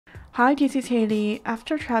Hi, this is Haley.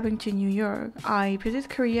 After traveling to New York, I visited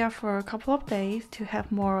Korea for a couple of days to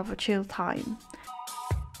have more of a chill time.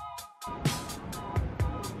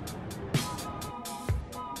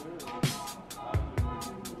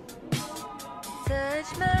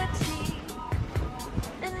 Touch my cheek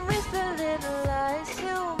and whisper little lies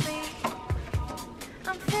to me.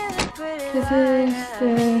 I'm feeling pretty. This is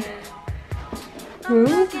the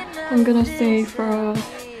room I'm gonna stay for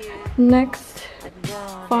next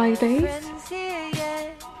 5 days.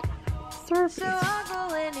 Service.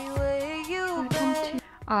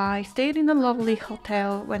 I stayed in a lovely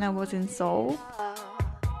hotel when I was in Seoul.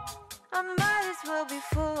 I might as well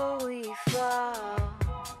before we fall.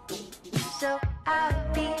 So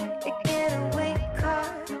I'll be a getaway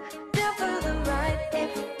car. Down for the ride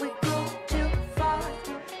if we go too far.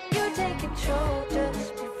 You take control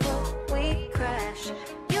just before we crash.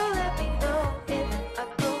 You let me know if I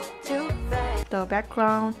go too fast. The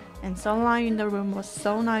background and sunlight in the room was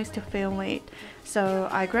so nice to film it, so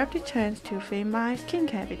I grabbed the chance to film my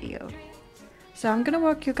skincare video. So I'm gonna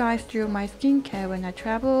walk you guys through my skincare when I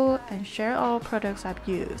travel and share all products I've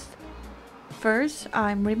used. First,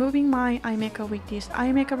 I'm removing my eye makeup with this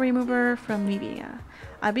eye makeup remover from NIVEA.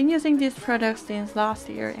 I've been using this product since last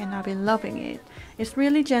year and I've been loving it. It's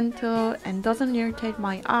really gentle and doesn't irritate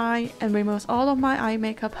my eye and removes all of my eye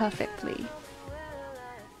makeup perfectly.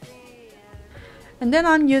 And then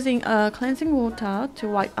I'm using a cleansing water to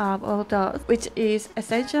wipe off all dust, which is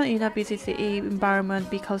essential in a busy city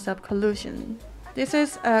environment because of pollution. This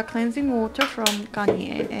is a cleansing water from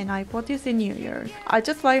Garnier and I bought this in New York. I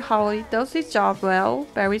just like how it does its job well,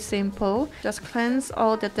 very simple, just cleanse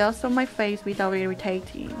all the dust on my face without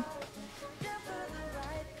irritating.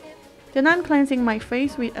 Then I'm cleansing my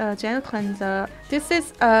face with a gel cleanser. This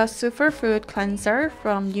is a superfood cleanser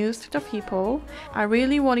from News to the People. I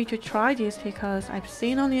really wanted to try this because I've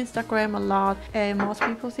seen on Instagram a lot and most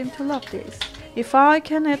people seem to love this. If I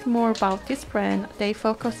can add more about this brand, they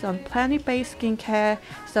focus on plant-based skincare,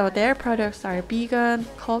 so their products are vegan,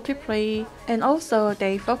 cruelty-free, and also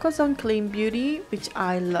they focus on clean beauty, which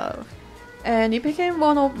I love. And it became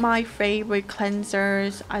one of my favorite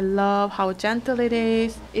cleansers. I love how gentle it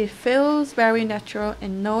is. It feels very natural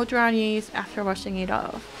and no dryness after washing it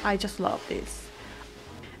off. I just love this.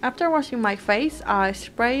 After washing my face, I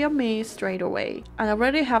spray a mist straight away. I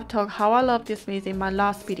already have talked how I love this mist in my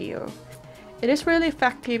last video. It is really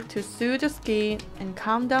effective to soothe the skin and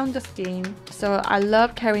calm down the skin. So I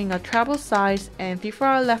love carrying a travel size, and before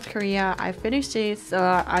I left Korea, I finished it,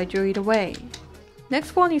 so I threw it away.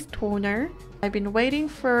 Next one is toner. I've been waiting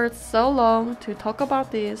for so long to talk about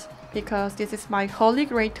this because this is my holy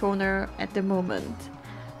grail toner at the moment.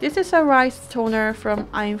 This is a rice toner from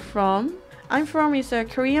I'm From. I'm From is a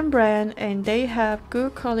Korean brand and they have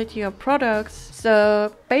good quality of products.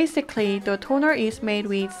 So basically the toner is made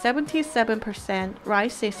with 77%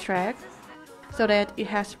 rice extract so that it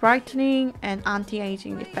has brightening and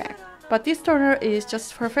anti-aging effect. But this toner is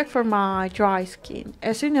just perfect for my dry skin.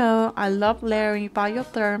 As you know, I love layering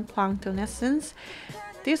biotherm plankton essence.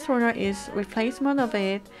 This toner is replacement of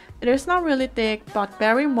it. It is not really thick but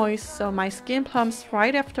very moist, so my skin plumps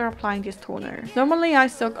right after applying this toner. Normally I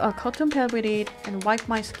soak a cotton pad with it and wipe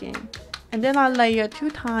my skin. And then I layer 2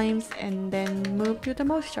 times and then move to the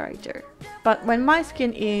moisturizer. But when my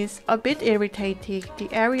skin is a bit irritated, the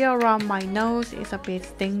area around my nose is a bit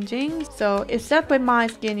stinging. So except when my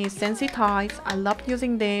skin is sensitized, I love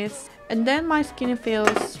using this. And then my skin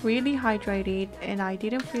feels really hydrated and I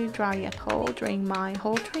didn't feel dry at all during my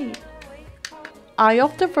whole trip. I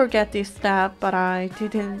often forget this step, but I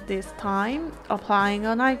didn't this time, applying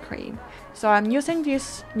an eye cream. So I'm using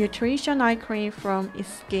this nutrition eye cream from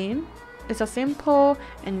Skin. It's a simple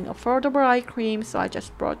and affordable eye cream, so I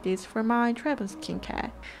just brought this for my travel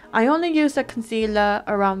skincare. I only use a concealer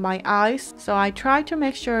around my eyes, so I try to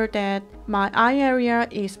make sure that my eye area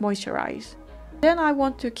is moisturized. Then I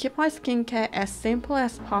want to keep my skincare as simple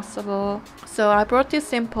as possible, so I brought this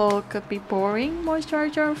simple, could be boring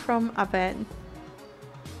moisturizer from Avéne.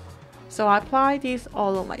 So I apply this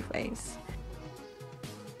all on my face.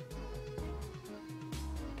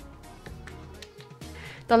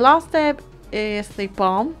 The last step is the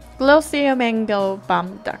balm, Glossier Mango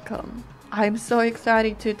Balm.com. I'm so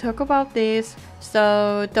excited to talk about this.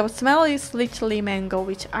 So the smell is literally mango,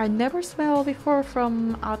 which I never smelled before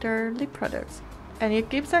from other lip products. And it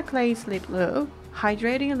gives a glazed lip look,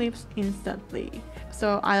 hydrating lips instantly.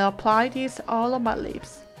 So I apply this all on my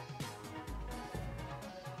lips.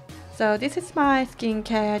 So this is my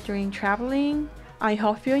skincare during traveling. I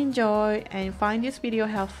hope you enjoy and find this video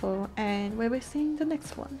helpful, and we will see you in the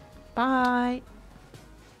next one. Bye!